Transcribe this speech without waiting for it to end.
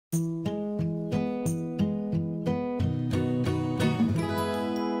Hi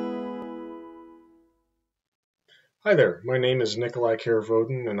there, my name is Nikolai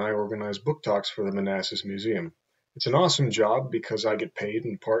Keravoden and I organize book talks for the Manassas Museum. It's an awesome job because I get paid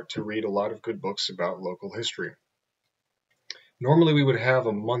in part to read a lot of good books about local history. Normally we would have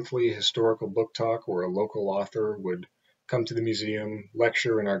a monthly historical book talk where a local author would come to the museum,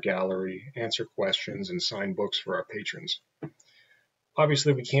 lecture in our gallery, answer questions, and sign books for our patrons.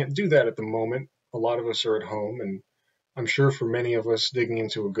 Obviously we can't do that at the moment. A lot of us are at home, and I'm sure for many of us digging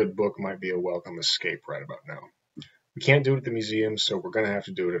into a good book might be a welcome escape right about now. We can't do it at the museum, so we're going to have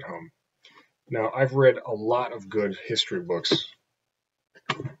to do it at home. Now, I've read a lot of good history books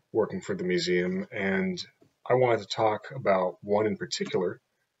working for the museum, and I wanted to talk about one in particular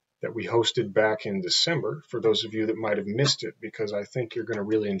that we hosted back in December for those of you that might have missed it, because I think you're going to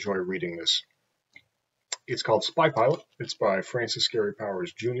really enjoy reading this. It's called Spy Pilot. It's by Francis Gary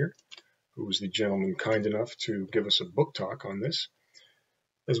Powers Jr., who was the gentleman kind enough to give us a book talk on this,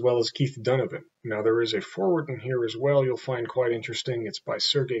 as well as Keith Donovan. Now, there is a foreword in here as well you'll find quite interesting. It's by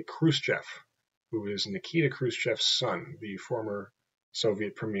Sergei Khrushchev, who is Nikita Khrushchev's son, the former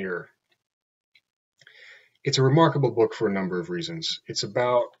Soviet premier. It's a remarkable book for a number of reasons. It's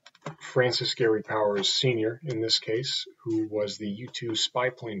about Francis Gary Powers Sr., in this case, who was the U-2 spy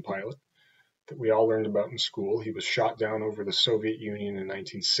plane pilot that we all learned about in school. He was shot down over the Soviet Union in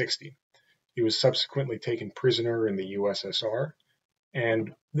 1960. He was subsequently taken prisoner in the USSR.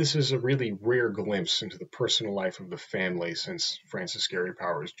 And this is a really rare glimpse into the personal life of the family, since Francis Gary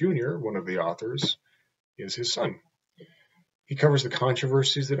Powers Jr., one of the authors, is his son. He covers the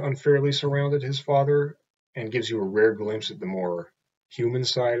controversies that unfairly surrounded his father and gives you a rare glimpse at the more human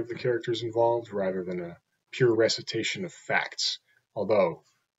side of the characters involved rather than a pure recitation of facts. Although,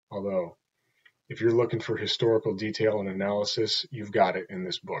 if you're looking for historical detail and analysis, you've got it in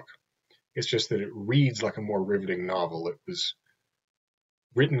this book. It's just that it reads like a more riveting novel. It was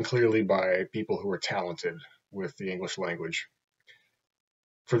written clearly by people who are talented with the English language.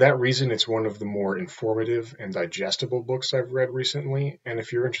 For that reason, it's one of the more informative and digestible books I've read recently, and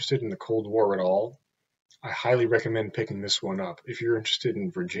if you're interested in the Cold War at all, I highly recommend picking this one up. If you're interested in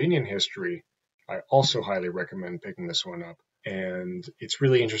Virginian history, I also highly recommend picking this one up. And it's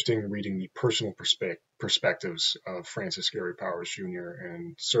really interesting reading the personal perspectives of Francis Gary Powers Jr.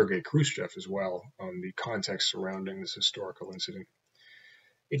 and Sergei Khrushchev as well on the context surrounding this historical incident.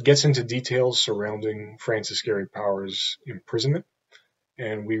 It gets into details surrounding Francis Gary Powers' imprisonment,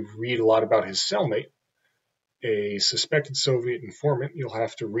 and we read a lot about his cellmate, a suspected Soviet informant. You'll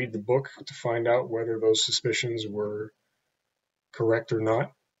have to read the book to find out whether those suspicions were correct or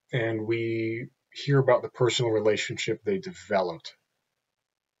not, and we hear about the personal relationship they developed.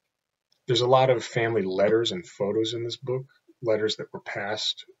 There's a lot of family letters and photos in this book, letters that were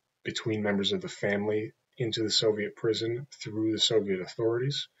passed between members of the family into the Soviet prison through the Soviet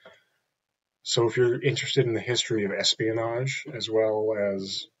authorities. So if you're interested in the history of espionage, as well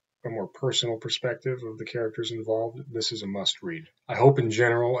as a more personal perspective of the characters involved, this is a must-read. I hope in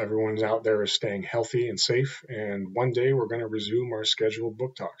general everyone's out there is staying healthy and safe, and one day we're going to resume our scheduled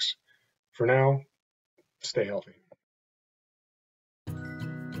book talks. For now, stay healthy.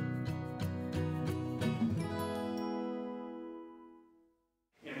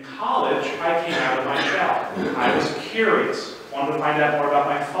 In college, I came out of my shell. I was curious, wanted to find out more about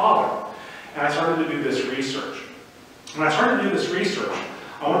my father, and I started to do this research. When I started to do this research,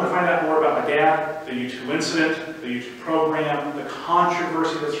 I wanted to find out more about my dad, the U-2 incident, the U-2 program, the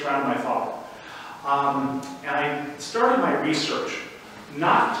controversy that surrounded my father. And I started my research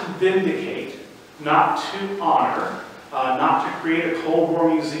not to vindicate, not to honor, not to create a Cold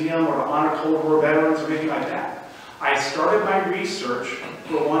War museum or to honor Cold War veterans or anything like that. I started my research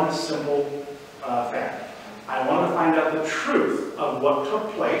for one simple fact. I wanted to find out the truth of what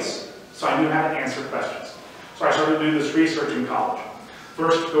took place so I knew how to answer questions. So I started to do this research in college.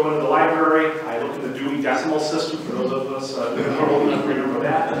 First, go into the library. I looked at the Dewey Decimal System, for those of us who are old enough to remember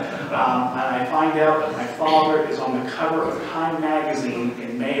that. And I find out that my father is on the cover of Time magazine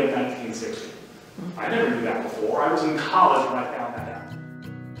in May of 1960. I never knew that before. I was in college when I found that out.